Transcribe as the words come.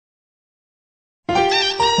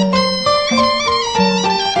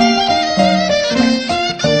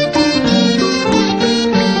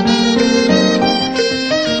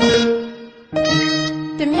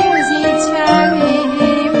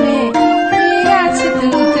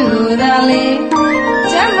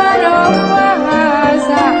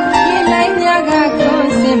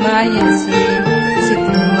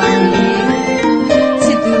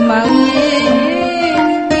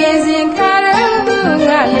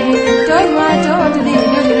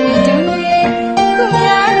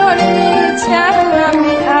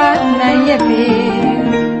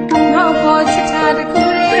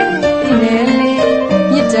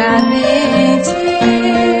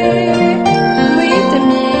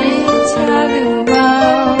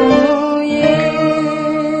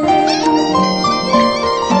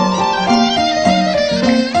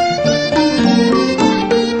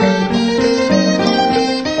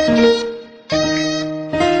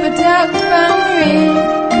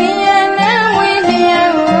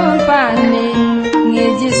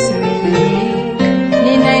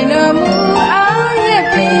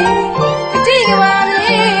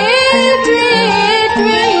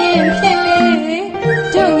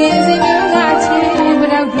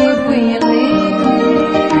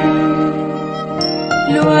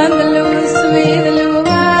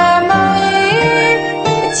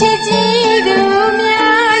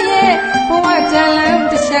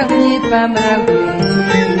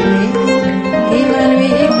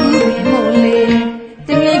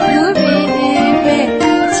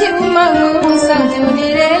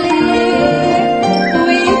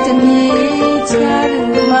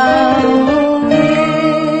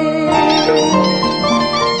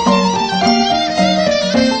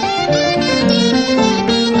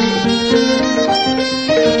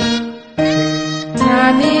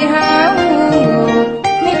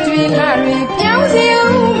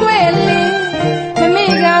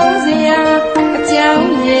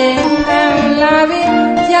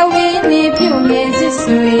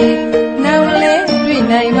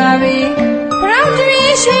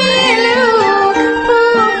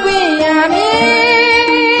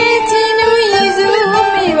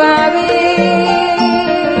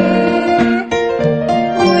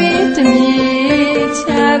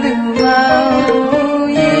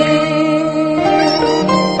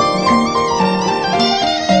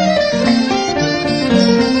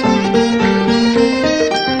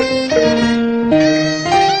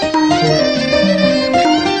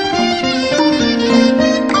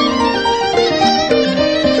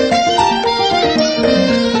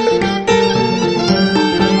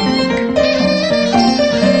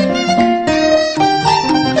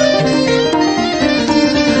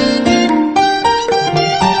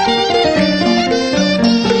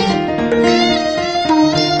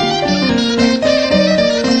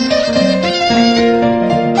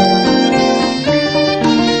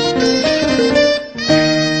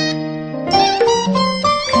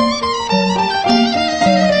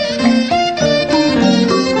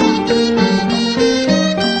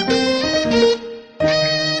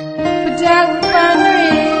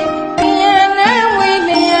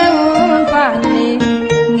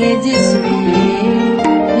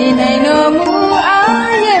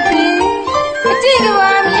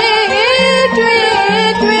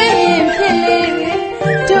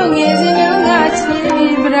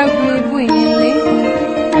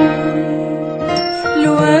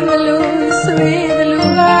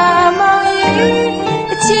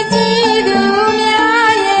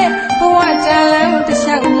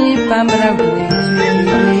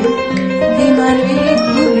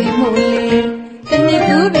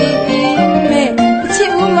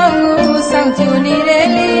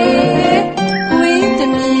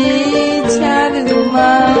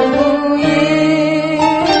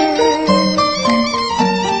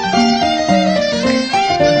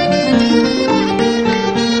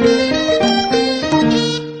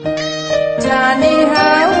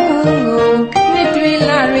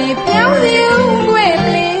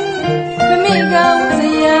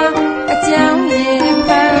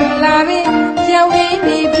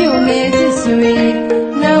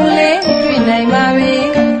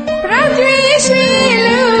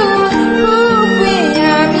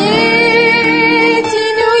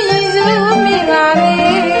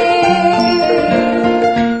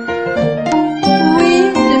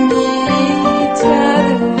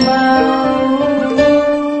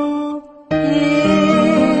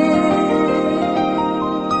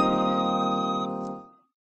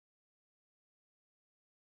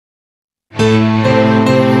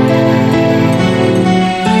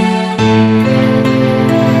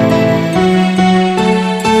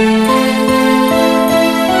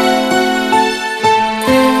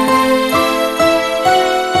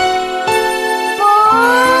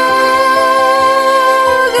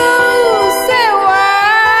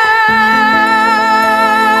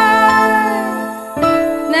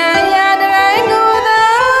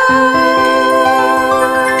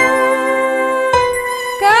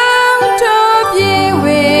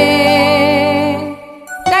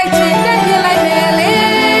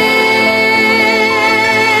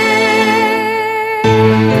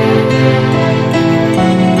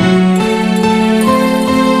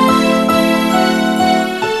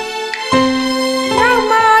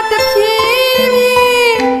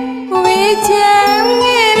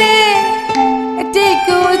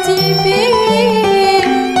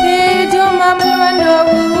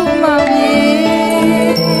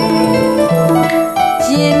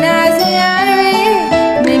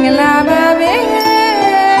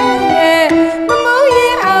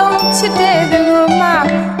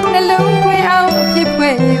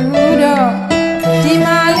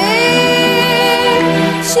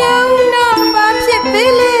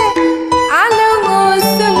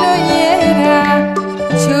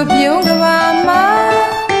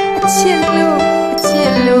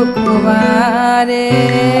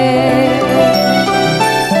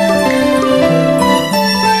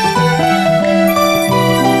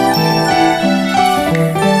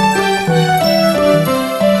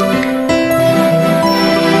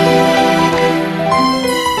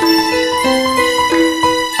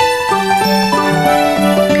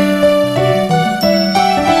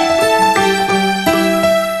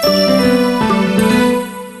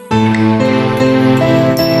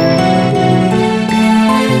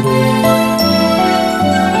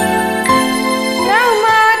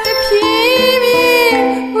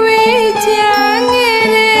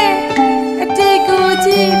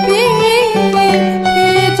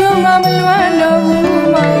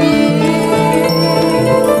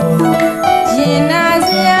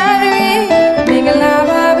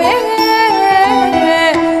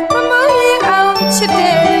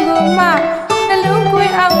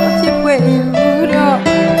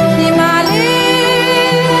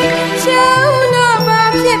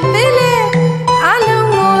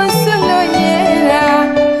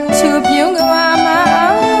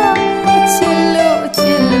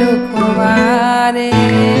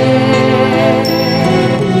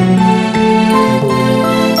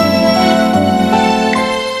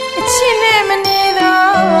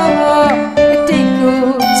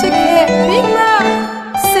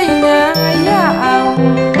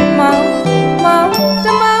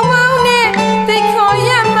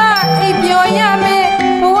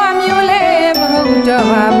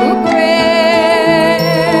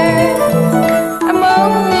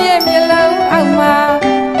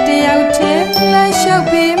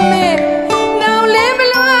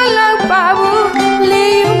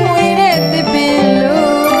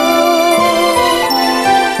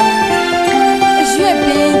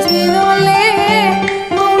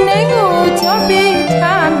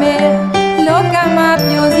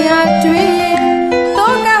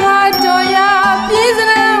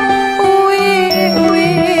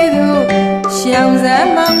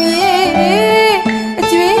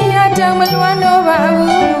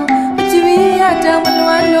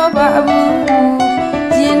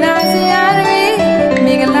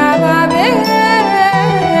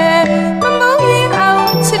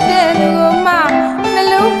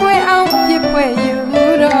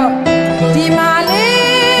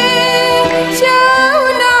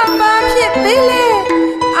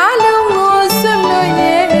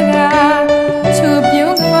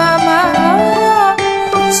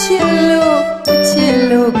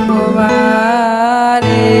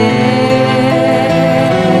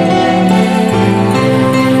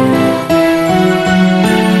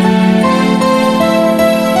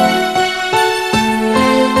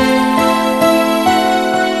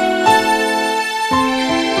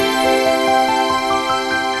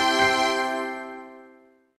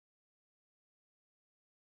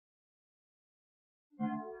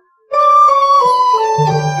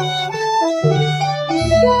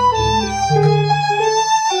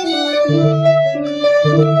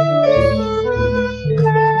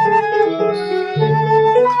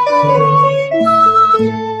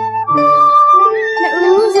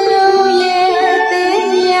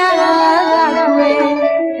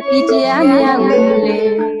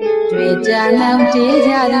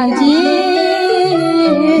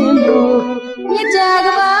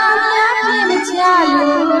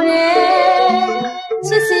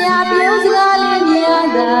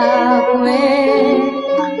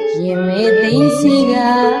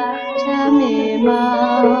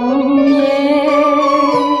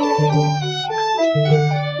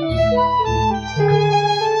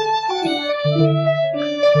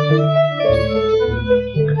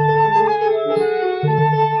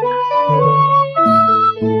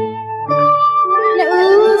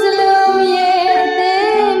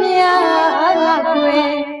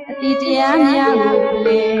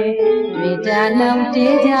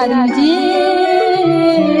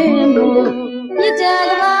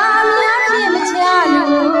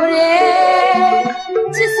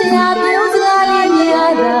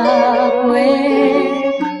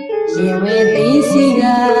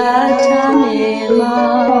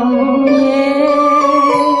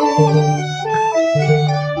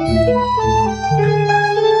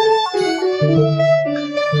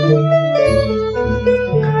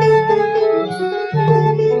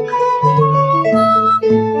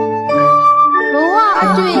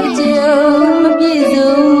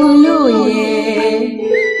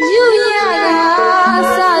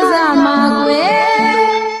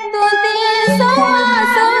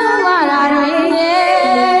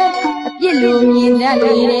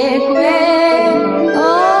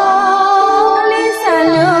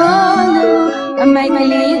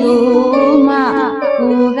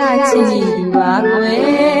chini dua kwe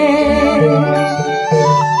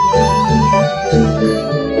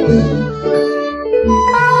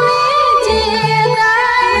Pawe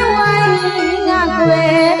jidai wai nga kwe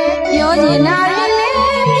Yo jinari le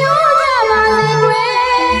myo jama se kwe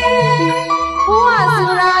Hua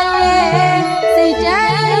sura ye sei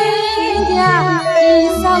jai ja Ji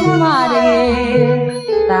sao ma de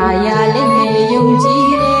Ta ya le me yung ji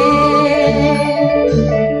de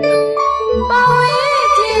Pawe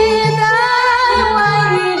jidai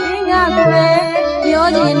wai nga kwe Yo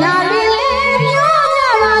jinari le myo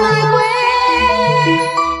jama se kwe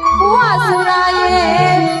Hua sura ye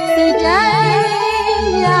sei jai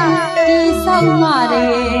ja Ji sao ma de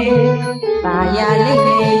Ta ya le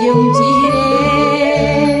me yung ji de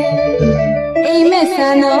Ai me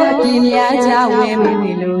san no a pin ya ja we me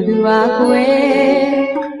we lo du ba kwe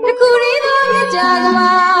Taku ri do ya ja ka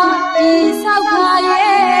ma Ji sao kha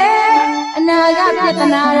ye Anaga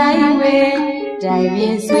pyatana rai we Dai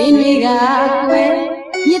bin swai nui ga kwe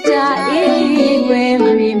Mita ai we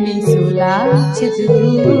me me so la chit tu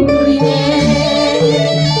ye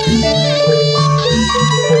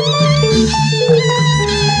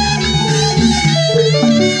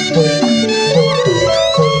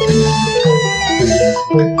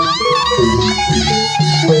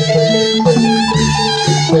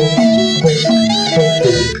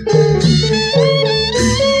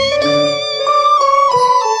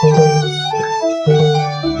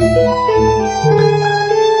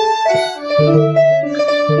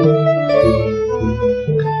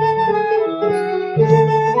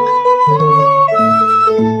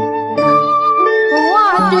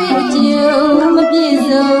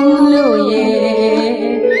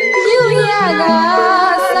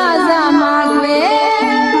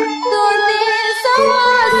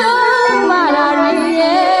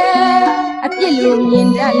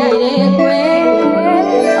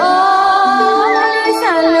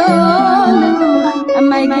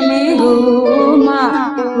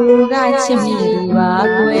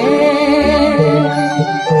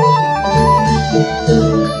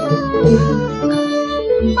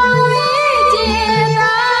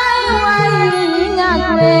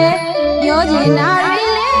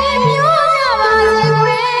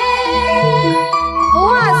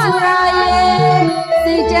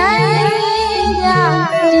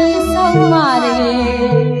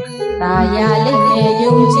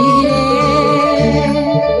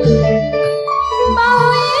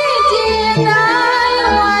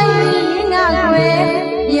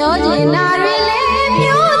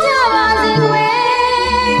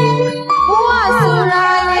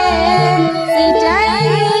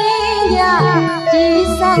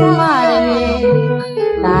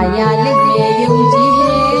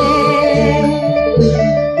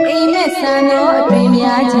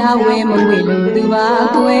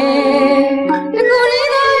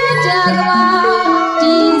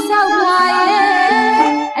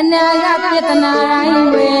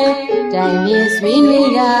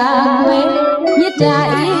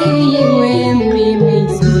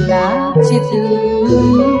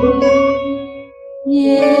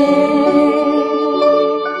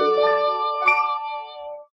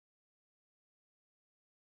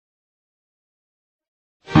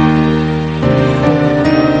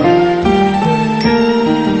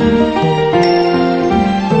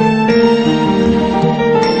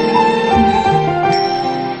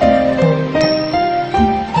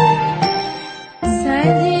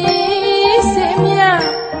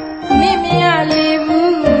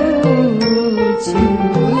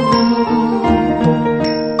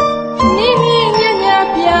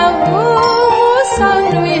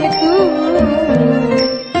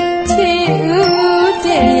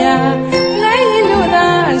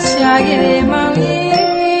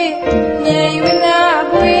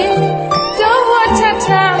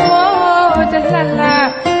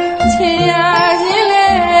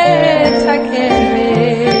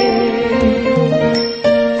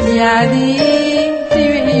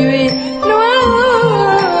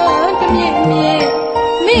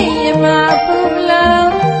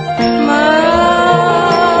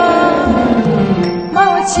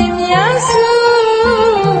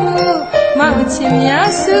Chim ya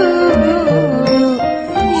su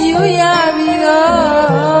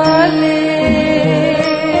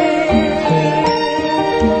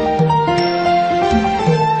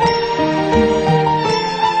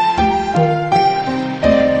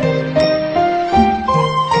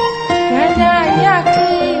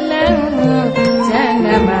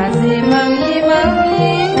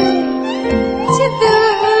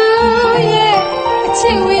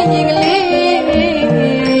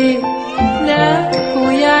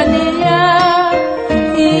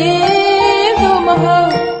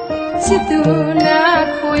chituna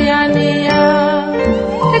koyaniya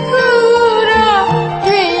takura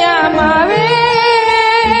dwiya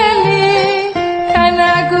mabeli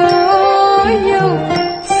kanago yo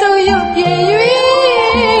so yo piye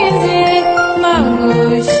mango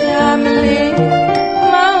shamle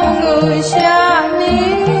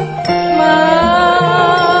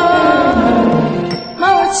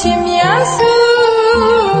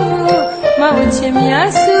mau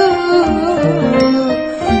chimiasu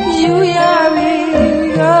you ya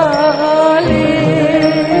gale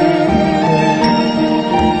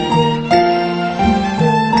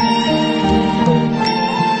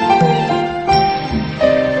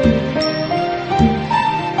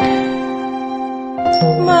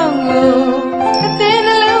mango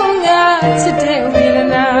atenalunga chite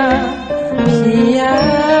wilana piya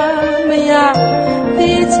maya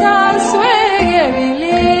ticha swe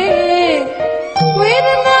gebile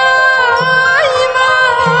wilana ima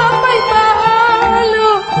mai palu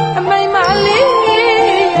mai mali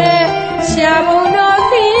shabono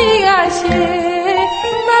tiga she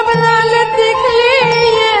babala letikli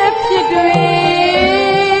ye phitwe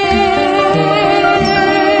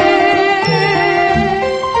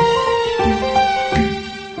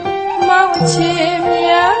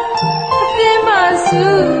chimya temasu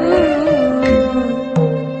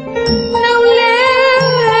no le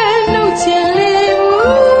no chile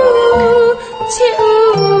chi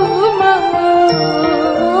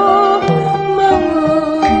mamu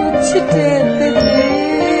chite te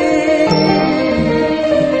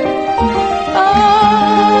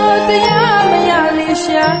oh te ya maya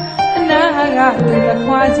lisha anaga te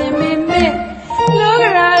khwa chin me me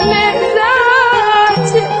logra le za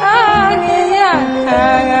chi age ya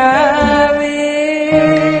kagabe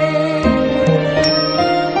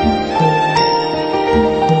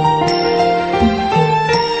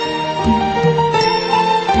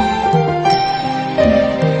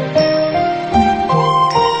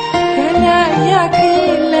kana ya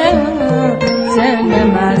khile zana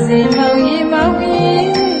ma se mau yi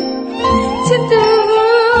chitu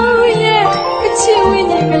ye chi wi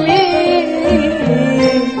ni kale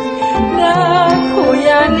na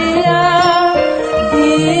khoya ne ya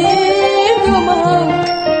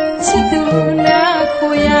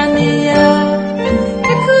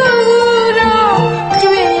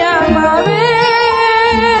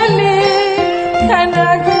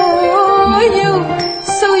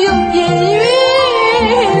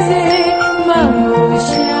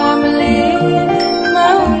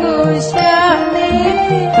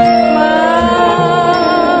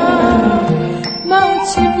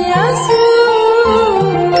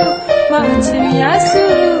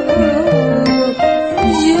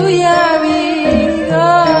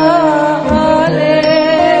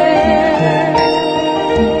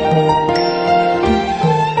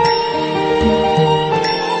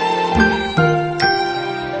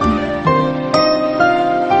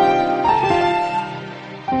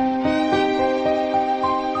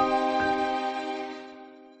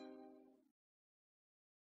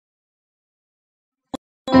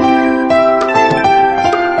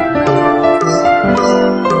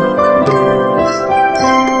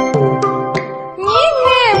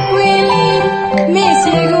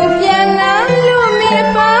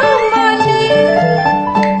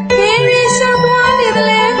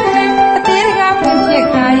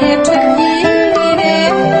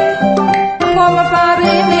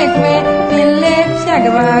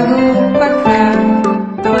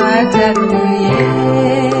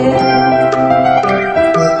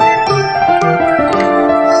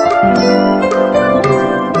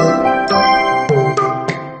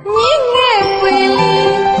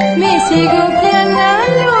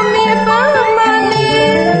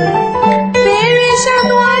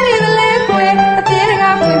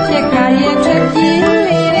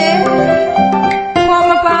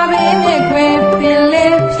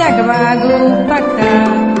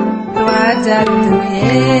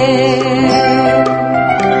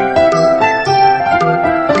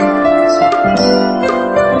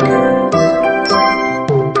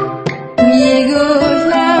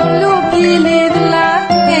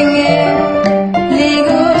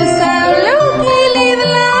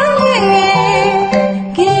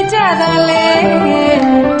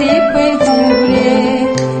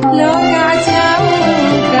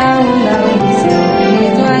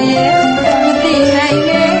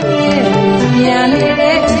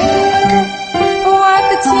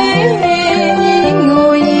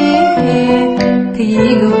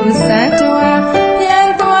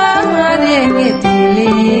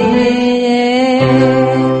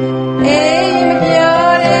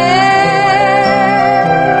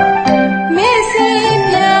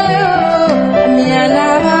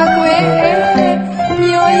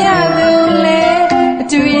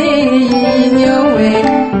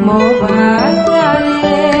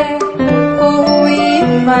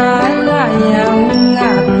မာလာရောင်ငါ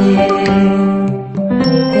ပြေ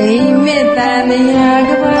အိမ်မေတ္တာနေရာက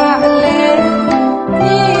ဘာလဲ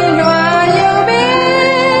ဒီလွာယူပေ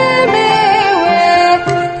မေဝဲ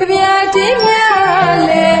ကြပြတိများ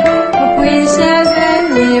လဲမခွေရှာစမ်း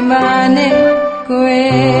နေပါနဲ့ကို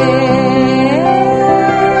ယ်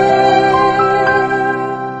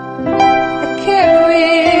အခက်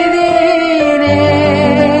ဝေးသေးတယ်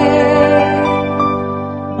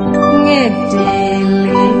ငဲ့တယ်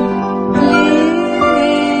လေ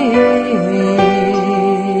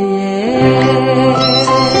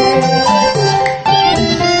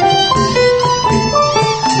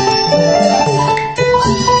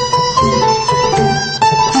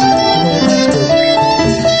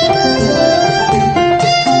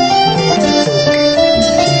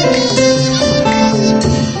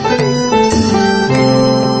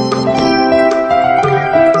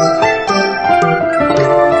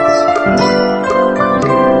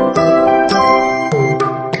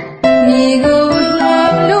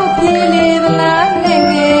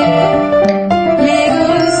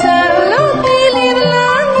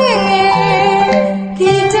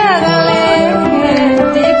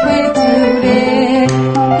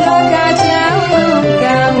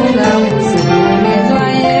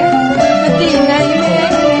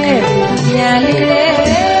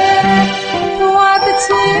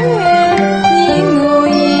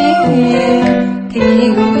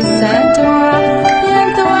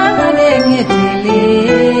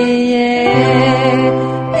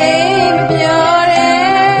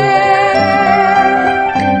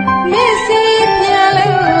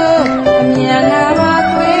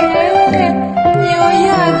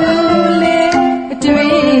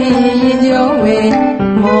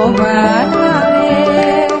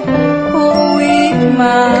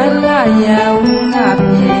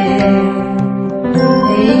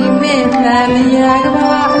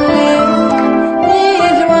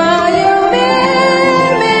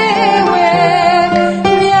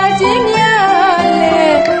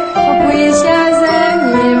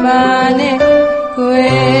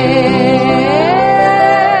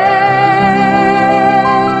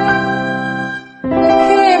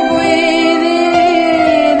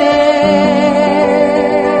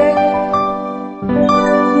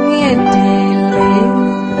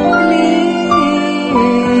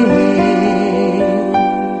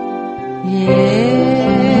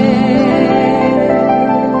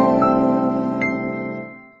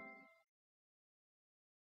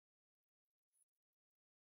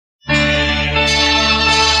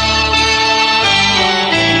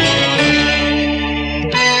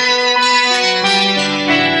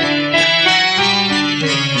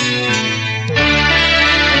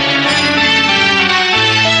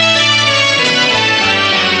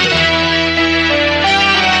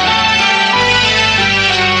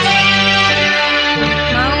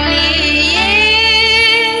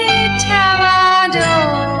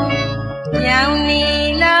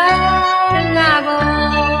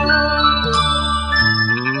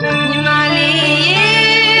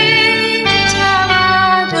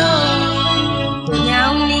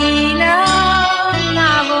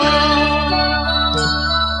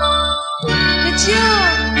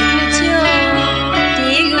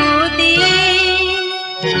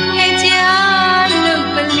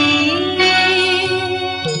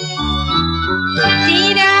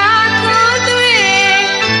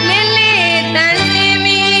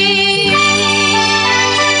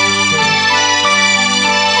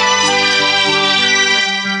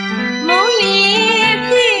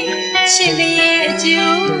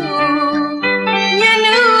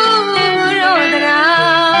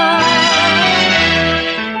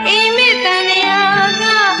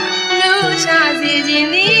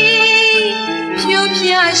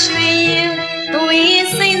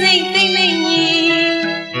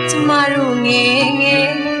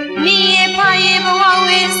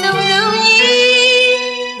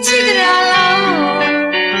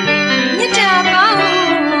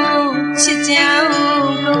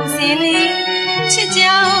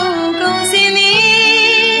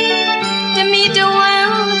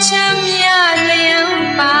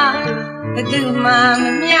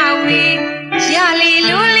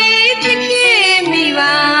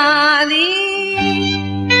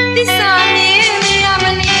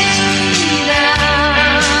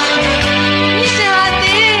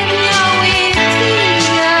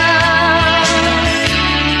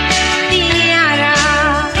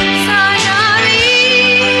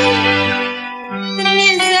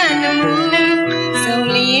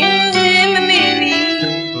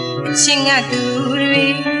ချင်းငါသူတွေ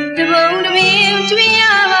တပုံတပင်ကျွေးရ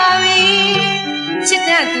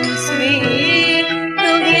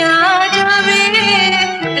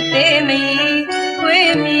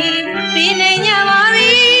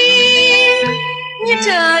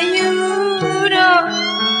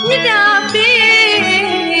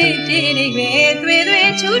တွေပဲသွေး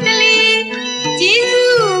သွေးချူတလီကျေး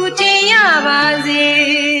ဇူးတင်ရပါစေ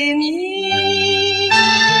မည်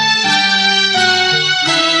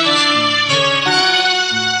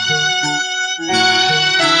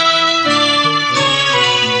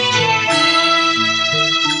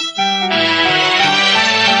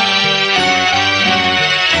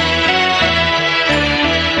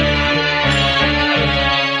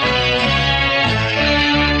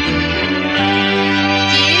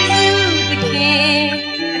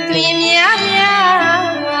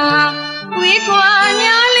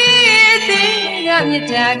မြတ်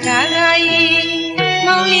တာခါခါကြီး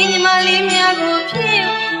မောင်လေးညီမလေးများကိုဖြင့်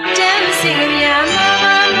တမ်းစင်ကြရမှာ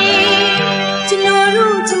ပါမည်ကျွန်တော်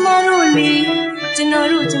တို့ကျမတို့လေးချ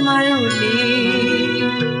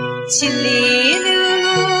စ်လေးသူ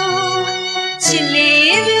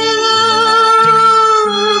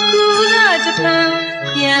ကူလာတပံ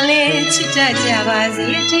ပြန်လဲချစ်တတ်ကြပါစေ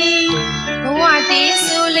တည်းဘဝတည်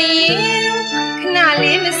ဆိုလျင်ခဏ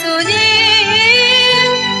လေးမဆိုခြင်း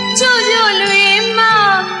ချို့လွေ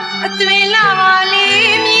အသွင်လာပါလိ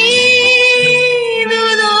မည်သူ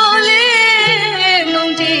တို့လေးမု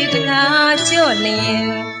န်တီတကားကြော့လျင်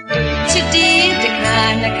ချစ်တီတ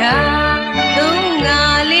ကားနှခါသုံးငါ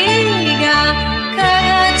လေးကခါ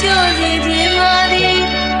ခါကြော့စေခြင်းပါသည်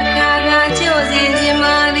အခါခါကြော့စေခြင်း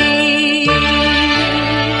ပါသည်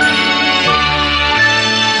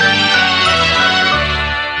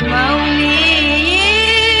မောင်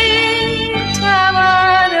လေးထားပါ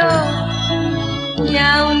တော့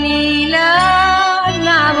ရောင်နီလာ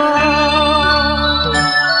လာဘော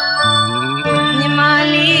ညီမ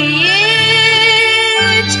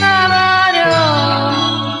လေးချပါ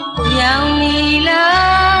တော့ရောင်နီလာ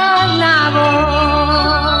လာဘော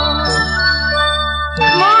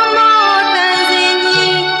မောမောတန်စင်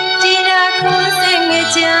ကြီးတီတာခွန်းစင်ငယ်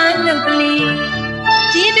ချမ်းနှုတ်ကလေး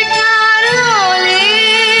ဒီတကားတော့လေ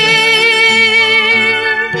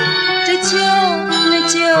တချို့နှစ်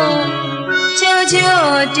ချို့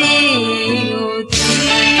ချို့တေကို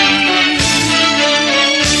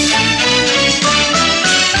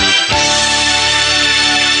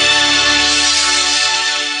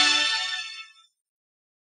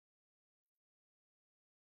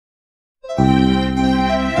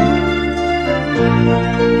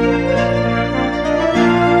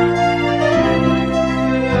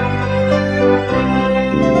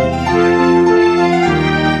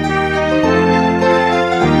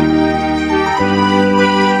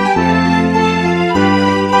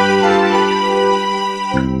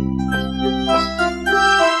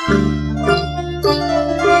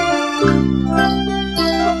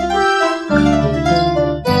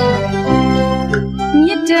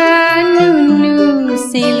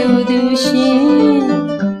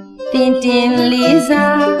တင်လေး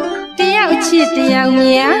စားတယောက်ချစ်တယောက်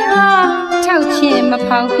များထောက်ချင်းမ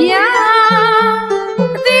ဖောက်ပြ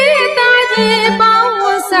အသေးသားချင်းပေါင်းဝ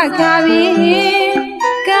တ်ဆက်ကားပြီး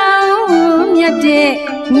ကောင်းမြတ်တဲ့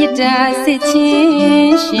မေတ္တာစစ်ချ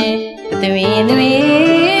င်းရှင်သွေး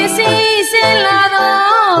သွေးစီစင်လာ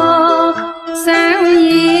တော့စံရ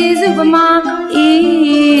ည်စုပမာ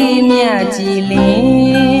အေးမြတ်ကြည်လ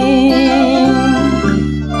င်း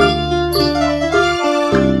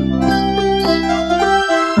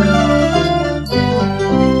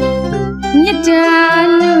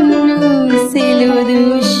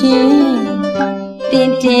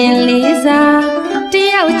တင်လေးစားတ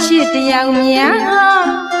ယောက်ချစ်တယောက်များ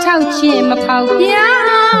ထောက်ချင်းမဖောက်ပြ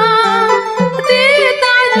အသေး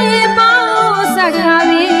သားကြီးပေါင်းဆက်ကား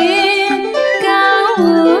ပြီးကော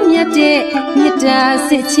င်းမြတ်တဲ့မေတ္တာစ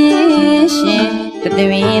စ်ချင်းရှင်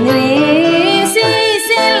သွေးသွေးစီစ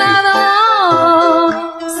င်လာတော့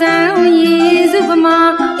စံရည်စုပမာ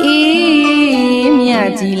အေးမြ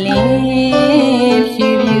တ်ကြည်လင်းဖြူ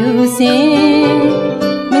ဖြူစင်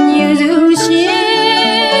မညူစုရှင်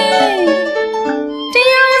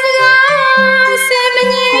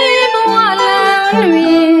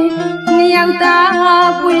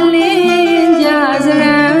ပွင့်လင်းကြစရ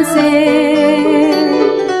န်စေ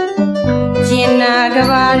ကျင်နာက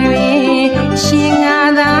ဘာတွင်ရှင်ငါ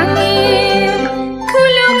သာနေခု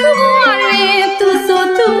လုံးခုဘဝတွင်သူဆို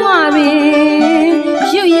သူမပင်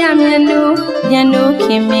ရွရမျက်နှာခ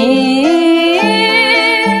င်မေ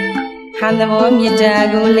ဟန်သဘောမြတ်တာ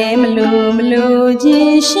ကိုလည်းမလိုခြ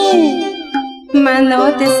င်းရှင်မှန်သော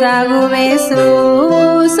သစ္စာကိုပဲဆို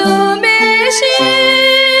မေရှ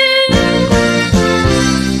င်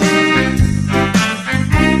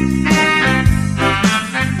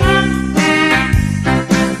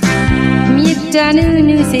တာ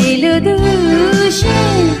နုစေလို့သူရှ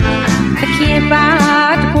င်အခေပါ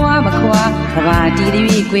တကွာမခွာကဘာတီ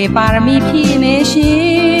တွေကွေပါရမီဖြည့်နေရှ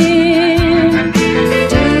င်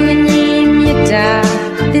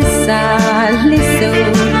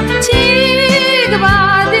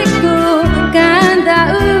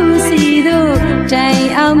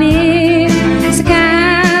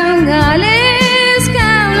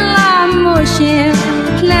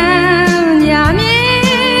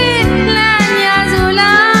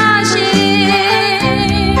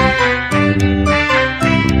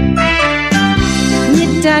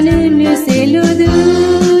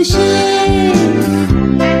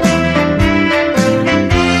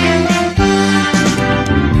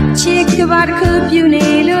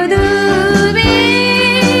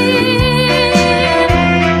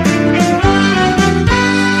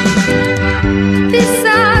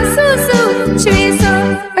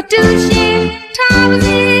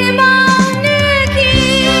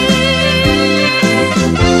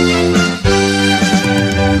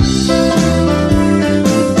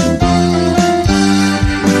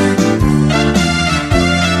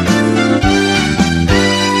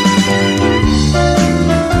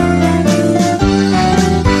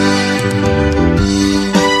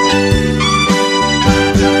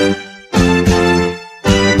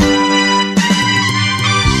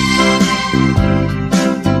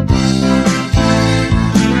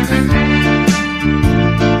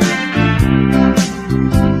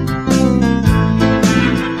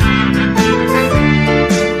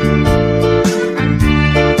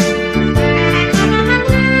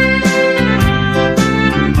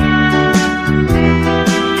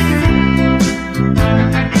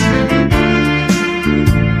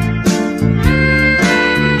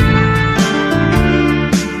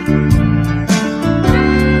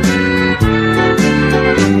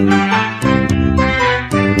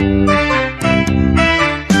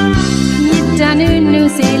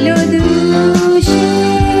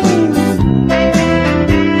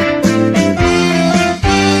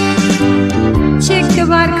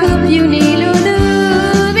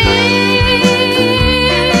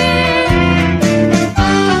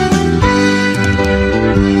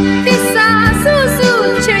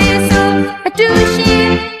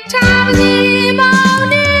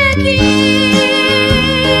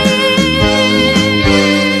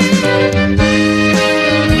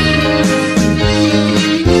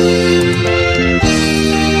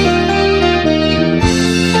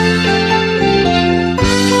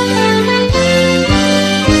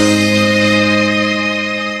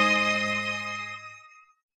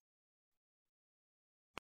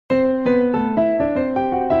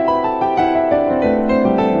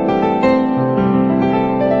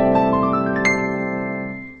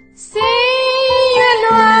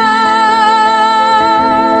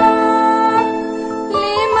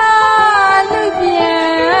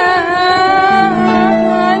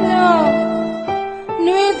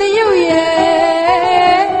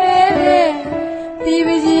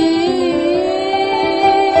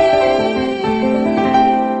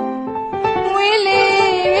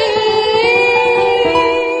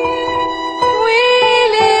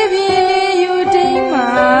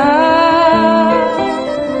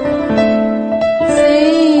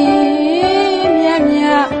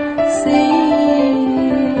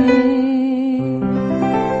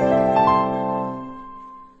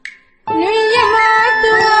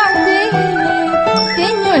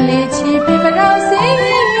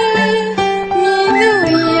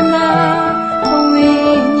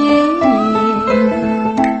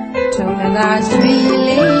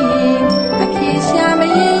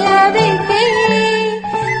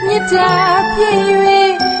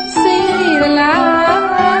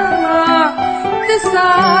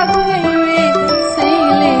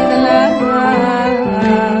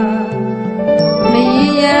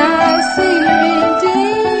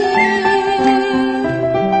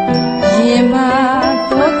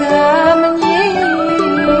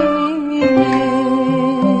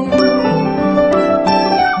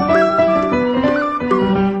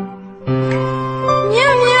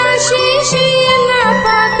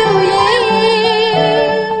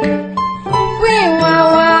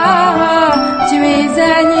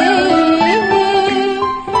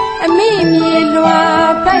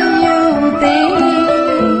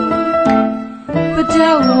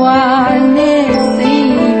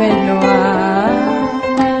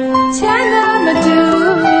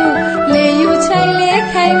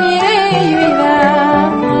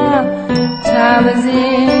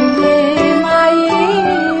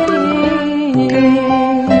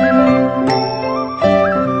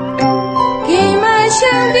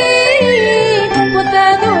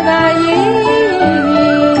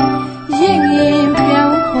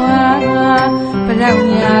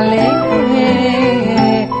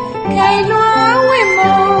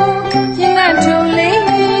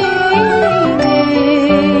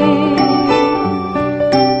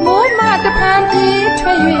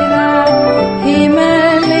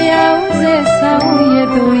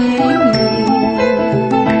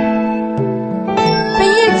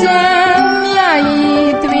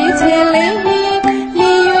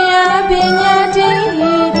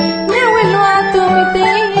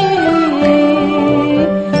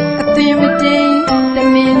အ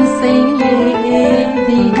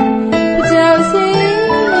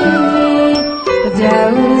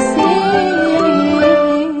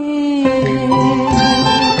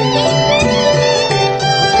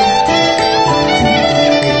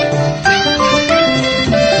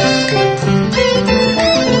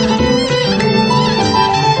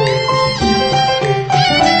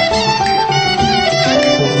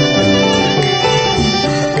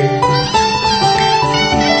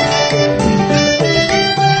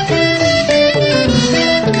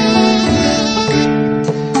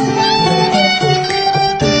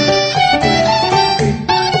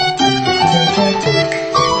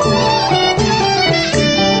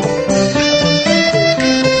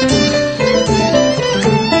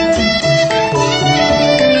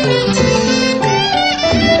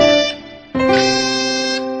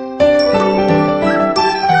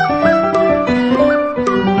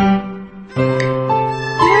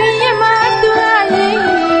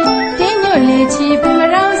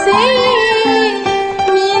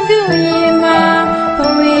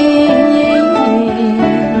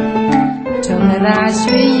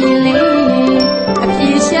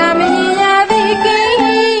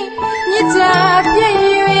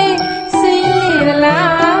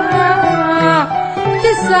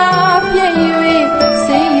စာပြည့်၍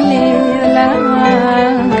စိတ်လေလား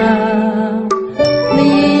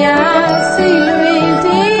နေရစိတ်လွင်တ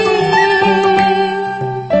ည်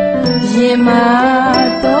ရင်မာ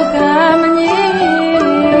တော့ကမငြိ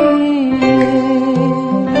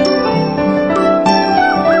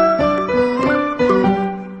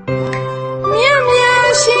မြတ်မြတ်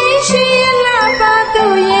ရှိရှိလာပါသူ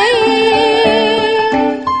ရဲ့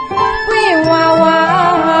ဝေဝါဝါ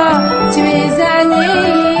ကျွေစားငြိ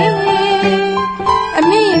အ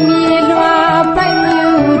မိမြေလွှာပိုက်မြူ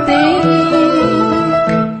သိ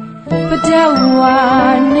ပကြောက်ဝါ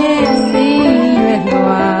နဲ့စိရွယ်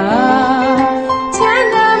လွှာချမ်း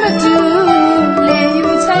သာမတူလေယူ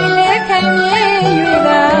ချိုင်လဲခိုင်မြဲ၍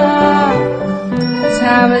သာ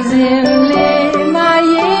ချာပါစဉ်လေးမ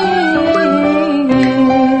ရဲ့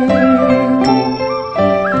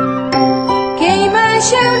ကိမ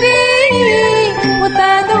ရှောင်းဒီဝတ္တ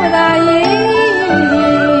တို့သာရဲ့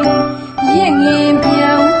ရဲ့ငင်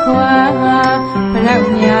ပြောင်းခွာဘရောက်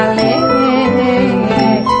ညာလဲ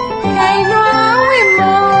ခိုင်လွှာဝိ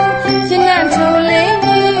မုံရှင်းနှံထုံလေး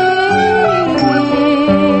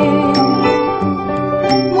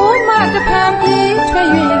မိုးမတဖန်ပြေးထွက်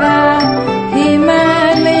၍သာဟိမ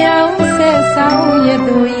လျောင်းဆက်ဆောင်ရ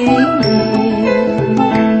သူရဲ့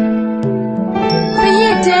ပရိ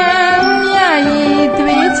တံမြည်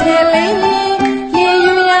သွေးချဲလေးရေ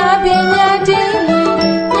ယူရပညာတည်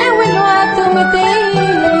ညဝိလွာသူမသိ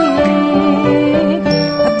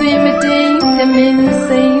အသွင်မတိမ်သမင်း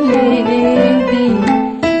စိမ့်လေးသည်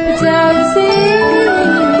ပကြောက်စီ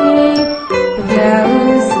ပကြော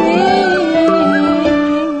က်စီ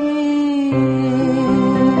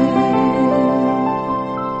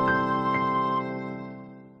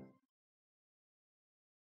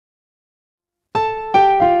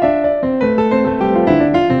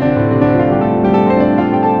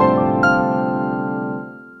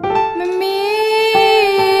မမီ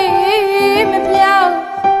မပြောင်း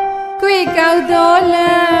ကြွေကောက်တော်လ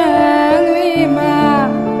မ်းငွေမှာ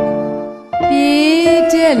ပြေး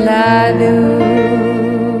တက်လာသူ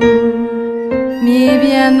မြေ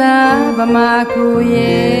ပြန်သာဗမာကို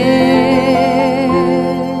ရဲ့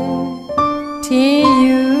ထင်း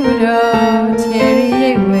ယူတော်ချယ်ရီ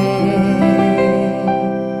ရိတ်ဝဲ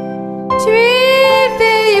ချွေး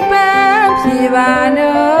သေးပန်းဖြေပါ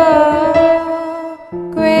တော့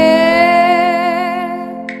ကွယ်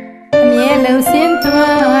အမြဲလုံးစင်း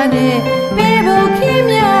သွားတဲ့ပေဖို့ခင်း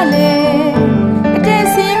များလေအတက်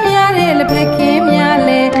စင်းများတဲ့လက်ဖက်ခင်းများ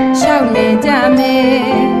လေရှောက်နေကြမယ်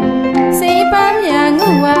စိတ်ပန်းများငု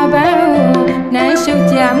ဝါပန်းနန်းရှုပ်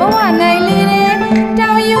ကြမဝနိုင်လေတဲ့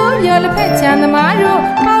တောင်ရိုးပြောလက်ဖက်ချမ်းသမားတို့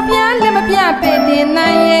ပေါပြားလက်မပြပဲ့တင်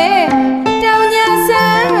နိုင်ရဲ့တောင်ညာဆ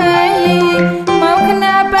န်းရဲ့မောင်ခ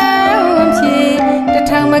နာပန်းဖြေတ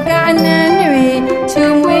ထောင်မကအနန်းတွေချုံ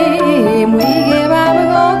မွေးမွေးခဲ့ပါမ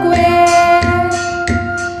ကောကွယ်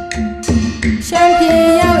ရှမ်းပြည်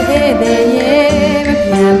ရောက်ဧည့်သည်ရဲ့မ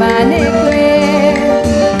ပြန်ပါနဲ့ကွယ်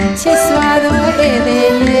ချစ်စွာသောဧည့်သည်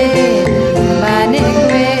ရဲ့မပါနဲ့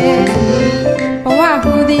ကွယ်ဘဝ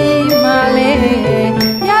ဟူသည်မှလဲ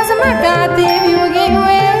ရာဇမကတိပြူခင်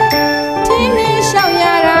ဝဲထင်းနေလျှောက်ရ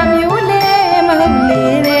တာမျိုးလဲမဟုတ်လေ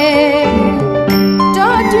တဲ့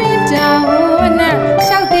တော့အတွင်းတောင်နတ်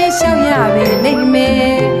လျှောက်သေးလျှောက်ရပဲလိမ့်မ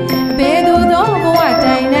ယ်အဘယ်သို့သောဘဝ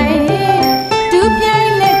တိုင်တိုင်းဒူပြိုင်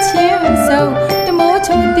လက်ချင်းဆုံးတမိုး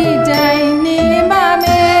ချုံတိတိုင်နေပါမ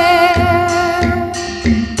ယ်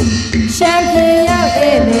ရှမ်းပြည်ရောက်ဧ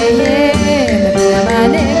ည့်သည်ရဲ့မပြန်ပါ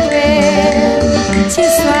နဲ့ကွယ်ချစ်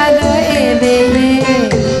စွာသောဧည့်သည်ရဲ့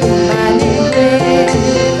ပါနဲ့ကွ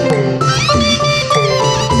ယ်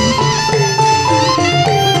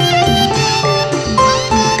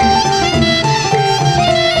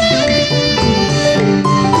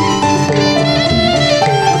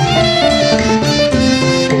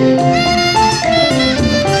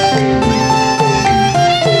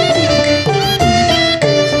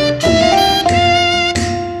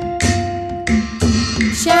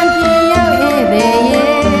ရှမ်းပြည်ရောက်ဧည့်သည်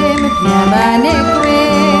ရဲ့မပြန်ပါနဲ့ကွယ်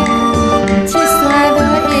ချစ်စွာ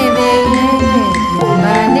သောဧည့်သည်ရဲ့ပြန်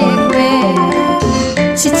ပါနဲ့ကွယ်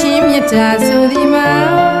ချစ်ချင်းမြတ်တာဆိုသည်မှာ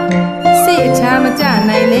စိတ်အချာမကြ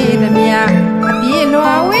နိုင်လေသမျှအပြည့်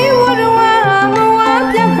လွာဝေးဝရဝါမဝါ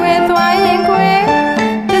ပြတ်ွယ်သွားရင်ကွယ်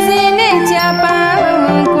တစီနဲ့ကြပါ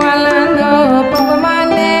ကွာလန်းသောပုံပမာ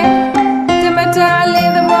နဲ့တမတာ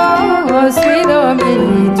လေးသမောဆွေးတော်မြေ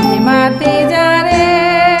ဒီမှာသေးကြတယ်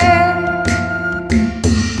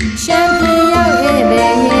ရှမ်းပြည်ရောက်ဧည့်သ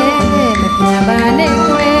ည်ရဲ့မပြန်ပါနဲ့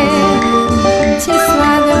ကွယ်ချစ်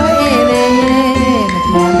စွာသောဧည့်သည်ရဲ့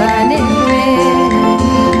မပြန်ပါနဲ့ကွယ်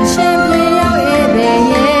ရှမ်းပြည်ရောက်ဧည့်သည်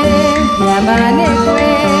ရဲ့ပြန်ပါနဲ့ကွ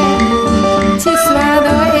ယ်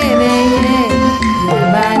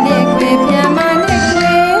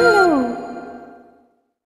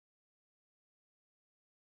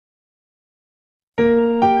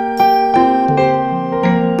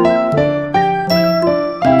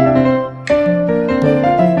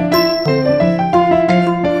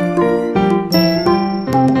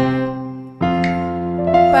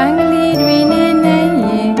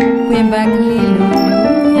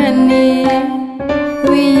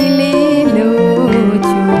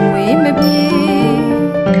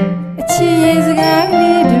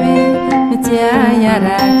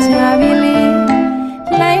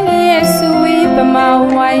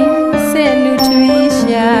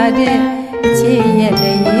တဲ့ချစ်ရဲ့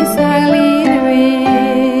လေရေးစားလေးတွေ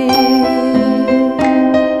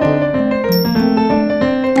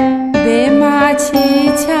ဘယ်မှာချီ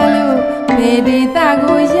ချလို့ဘယ်ဒေသ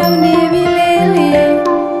ကိုရောက်နေပြီလဲလေ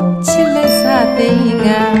ချစ်လက်စားသိင္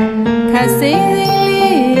ကာခတ်စိမ့်စိမ့်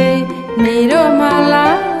လေးနေတော့မှ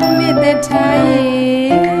လားမေတ္တာထားရဲ့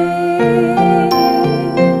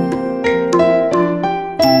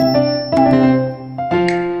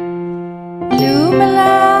လူမ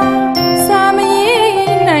လားစာမ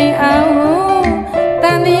ရေးနိုင်အောင်တ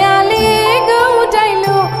န်တရားလေးကိုတိုက်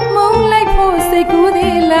လို့မုန်းလိုက်ဖို့စိတ်ကူး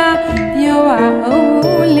သေးလားပြောပါ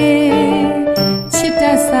ဦးလေချစ်တ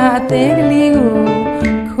တ်စာအသေးကလေးကို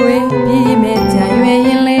ခွေးပြေးမဲ့ကြရွယ်ရ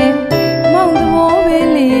င်လေမောင်တော်ပဲ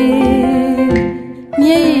လေ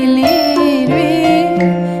မြေလေးတွေ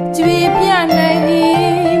ကြွေပြနိုင်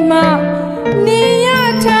မှနေရ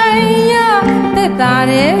ထိုင်ရသက်သာ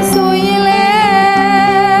တဲ့ဆိုရင်လေ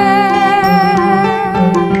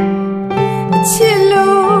ချစ်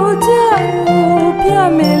လို့ကြပြ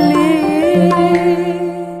မယ်လေ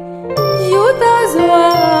ယူသားစွာ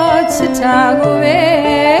ချစ်တာကိုပဲ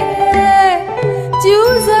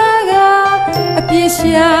ကျူးစားကအပြစ်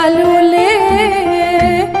ရှာလို့လေ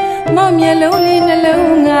မောင်မျက်လုံးလေးနှ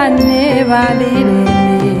လုံးကနေပါသေးတယ်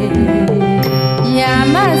ရာ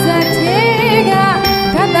မဇတ်သေးက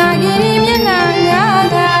ဓာတာကြီးမျက်နှာငါ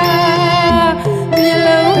ကမျက်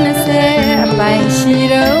လုံး20အပိုင်ရှိ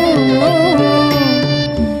တော့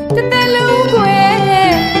တသက်လုံးကို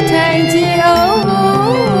ထိုင်ကြည့်အောင်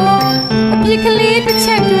အပြစ်ကလေးတစ်ချ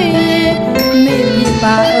က်တွေ့ရင်မေ့ပြ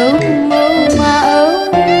ပါအောင်မုန်းမအောင်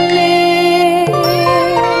လေ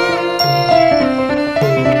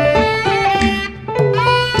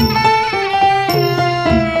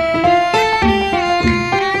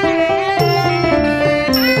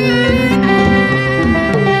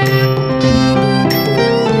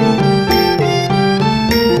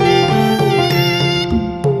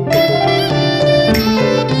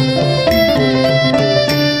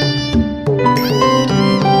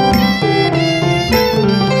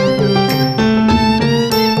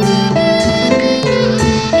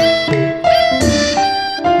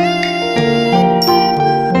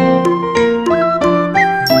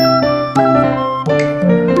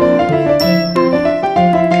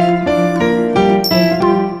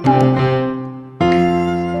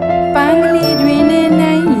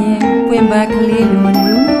ဘာကလေးလို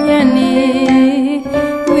နူးညံ့နေ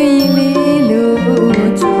ဝေးလေးလို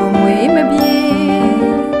ချုံမွေးမပြေ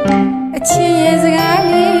အချစ်ရဲ့စကား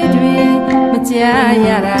လေးတွေမကြားရ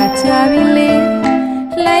တာချာပြီလေ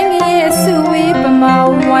လှိုင်းရဲ့စုဝေးပမော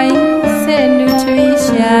င်ဝိုင်းဆက်နူထွေး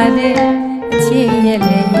ရှာတဲ့အချစ်ရဲ့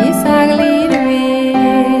လေရေးစားကလေးတွေ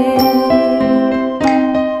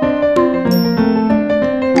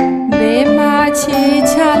ဘယ်မှာချီ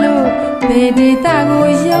ချလို့ဘယ်ဒေသကို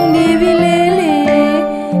ရောက်နေပြီလေလေ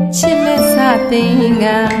ချစ်လက်စားသိင္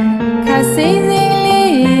ကာခါစိမ့်စိမ့်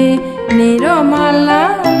လေးနေတော့မှ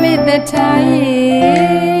လားမေတ္တာထား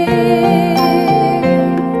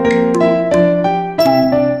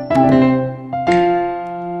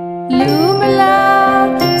ရဲ့လူမလား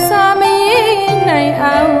စာမရေးနိုင်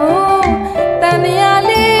အောင်တန်တရား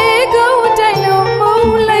လေးကိုတိုက်လို့မု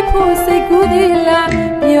န်းလိုက်ဖို့စိတ်ကူးသေးလား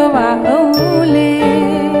ပြောပါဦးလေ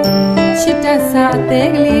ချစ်တတ်စာအသေး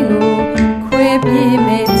ကလေးကိုခွဲပြေး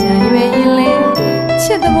မဲ့ကြံရွယ်ရင်လေချ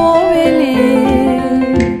စ်သဘောပဲလေ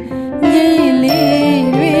မြေလေး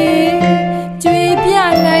တွေကြွေပြ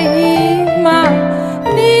နိုင်မှ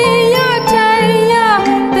နေရထိုင်ရ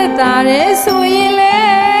သက်သာတဲ့ဆိုရင်လေ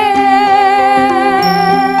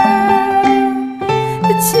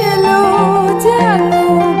ချစ်လို့ကြ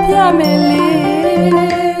လို့ပြမယ်လေ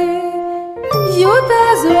ယူ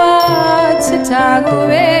သားစွာချစ်တာကို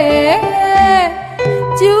ပဲ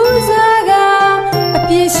ကျူးစားကအ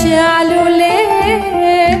ပြစ်ရှာလို့လေ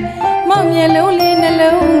မောင်မျက်လုံးလေးနှ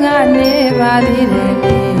လုံးကနေပါ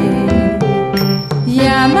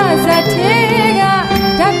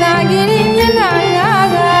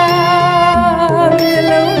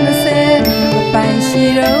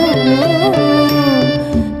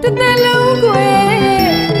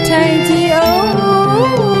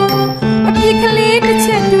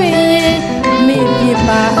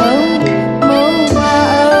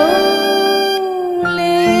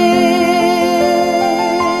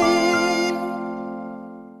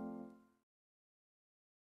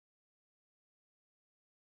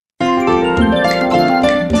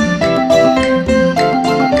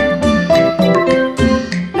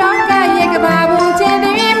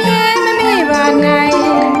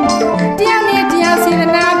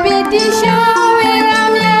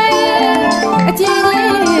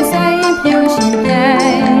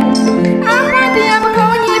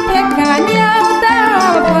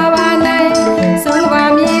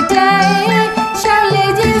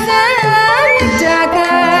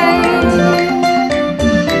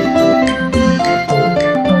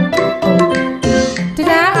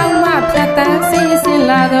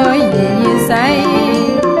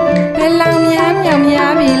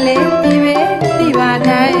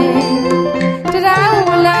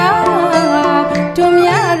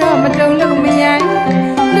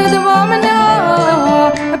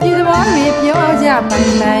တွေပြောကြပို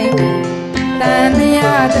င်ပိုင်တန်တ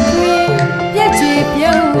ရားတစ်ခွေပြည့်ချွေ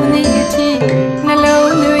ပြုံးနေအထိနှ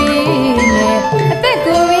လုံးသွေးနဲ့အသက်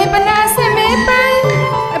ကိုယ်ပနာစင်မေးပိုင်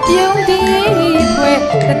အပြုံးဒီခွဲ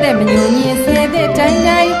တသက်မညိုညင်ဆဲတဲ့တိုင်း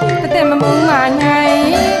တိုင်းတသက်မမုန်းမနိုင်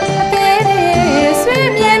အသေးလေးဆွေး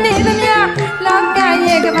မြဲနေသမျှလောက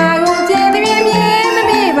ရဲ့ကဘာကိုကျဲတဲ့မြဲမ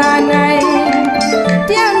မေ့ပါနိုင်တ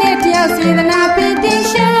ယောက်နဲ့တယောက်စေတနာပင်တင်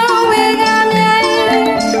ရှောင်းဝေကမြိုင်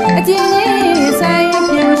အကျဉ်းကြီးဆိုင်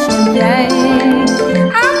ပြုံးရှင်ပြိုင်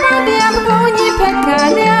အမတရားမကုန်ကြီးဖက်က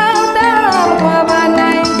လည်းတော့ဘွားပါ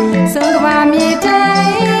နိုင်ဆုံးကဘာမြေတို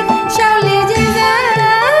င်းရှောင်းလေခြင်းစ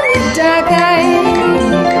မ်းမြတ်တာခိုင်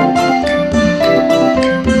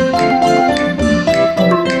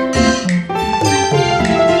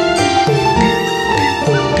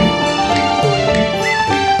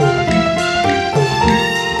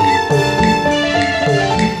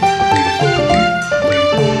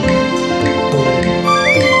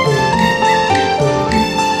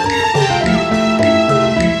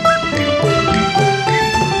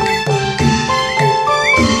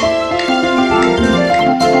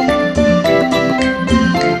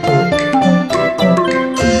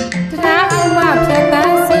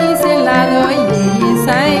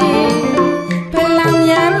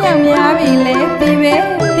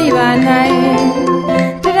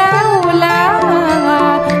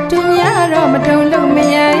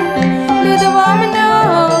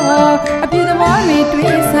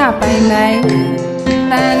ပိုင်နိုင်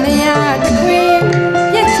တန်တရားတစ်ခွေ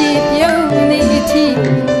ပြည့်ချီပြုံးနေအထိ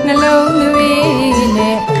နှလုံးသွေး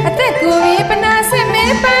နဲ့အသက်ကိုယ်ပနာစင်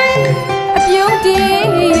မေးပိုင်အပြုံး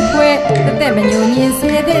တီးခွဲတသက်မညိုညင်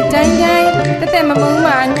ဆဲတဲ့တိုင်းတိုင်းတသက်မမုန်းမ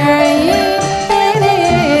နိုင်သေး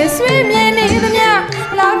သေးဆွေးမြဲနေသမျှ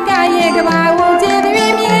လောကရဲ့ကဘာကိုကျဲတွေ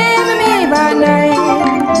မြဲမမေ့ပါနိုင်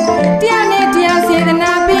တရားနဲ့တရားစေတ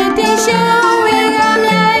နာပင်တင်ရှောင်းဝေက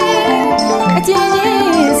မြိုင်အကျဉ်း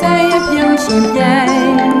ကြီးဆိုင်ပြုံးရှင်ပြိုင်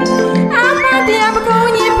အမတရားမကုန်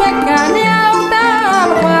ကြီးဖက်ကလည်းတော့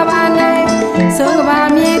ဘွားပါနိုင်ဆုံးကဘာ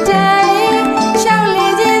မြေတိုင်းရှောင်းလေ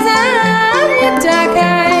ခြင်းစမ်းမြတ်တာ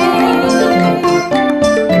ခိုင်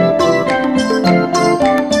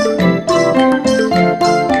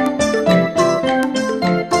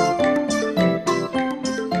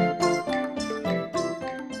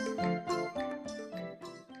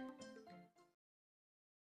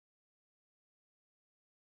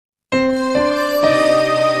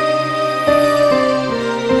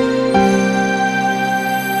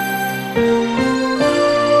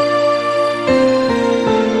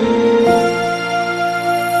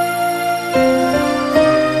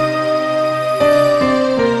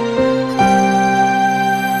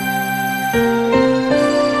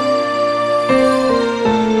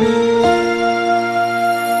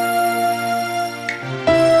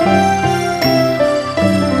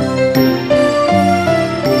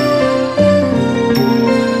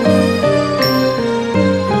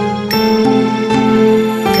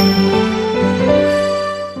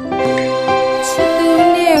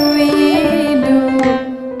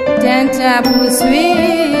ဘူးဆွေ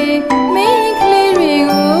မင်းကလေးတွေ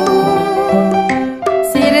ကို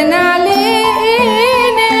စေရနာ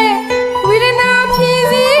လေးနဲ့ဝိရဏဖြည့်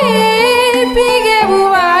စည်းပြီးခဲ့ဘူး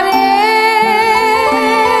ပါတယ်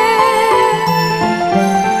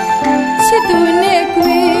ချစ်သူနဲ့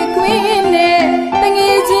ကွေနဲ့တင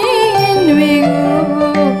ယ်ချင်းတွေ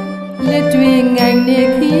ကိုလက်တွေငိုင်းနေ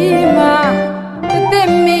ခီးမှာတသ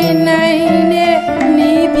က်မေ့နိုင်နဲ့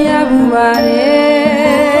နီးပြဘူးပါတယ်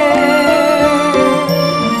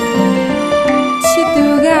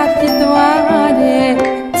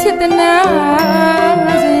တနာ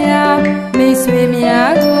စရာမိတ်ဆွေ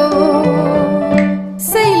များကို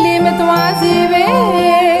စိတ်လေးမသွားစေပဲ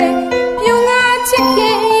ပြုံးငါချစ်ခ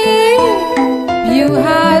င်ပြူ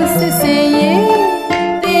ဟာစစ်စင်ရင်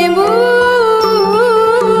တင်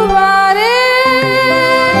ဘူးပါတယ်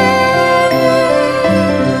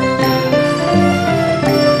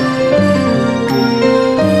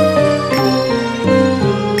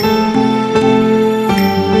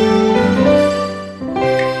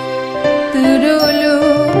သူတို့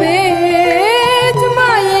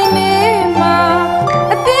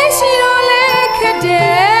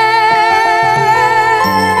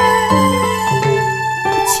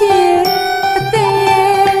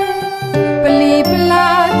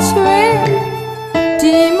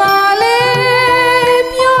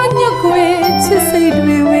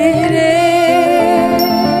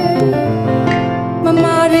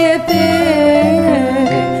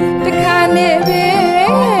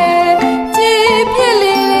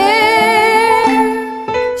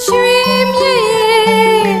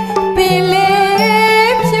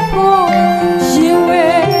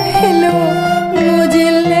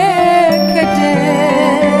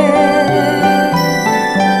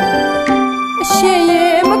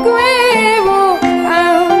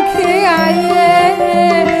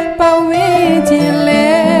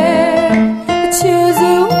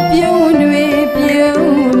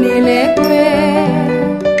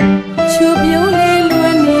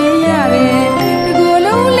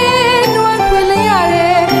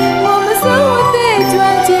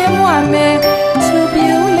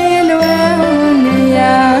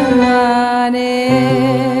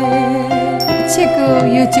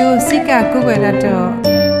ချိုးစိတ်ကကိုယ်ွယ်တတ်တော့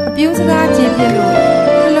အပြူးစကားကြည့်ပြလို့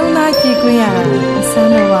နှလုံးသားကြည်ခွင့်ရတာအဆ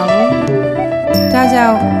န်းတော့ပါဘူးဒါကြော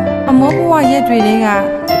င့်အမောဘဝရက်တွေတွေက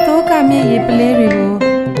သောကမြည့်ရည်ပလဲတွေကို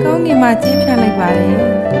ကောင်းကင်မှာကျင်းဖြတ်လိုက်ပါတယ်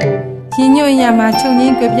ရင်ညွန့်ရမှာခြုံင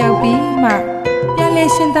င်းကြပြောက်ပြီးမှပြန်လဲ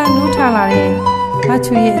ရှင်းသားနိုးထလာတဲ့မ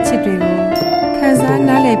ချူရဲ့အချစ်တွေကိုခံစား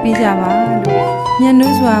နားလည်ပြီးကြပါလို့မျက်နှာ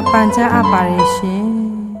စွာပန်ကြားအပ်ပါတယ်ရှင်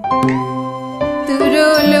သူ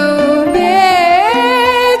တို့လို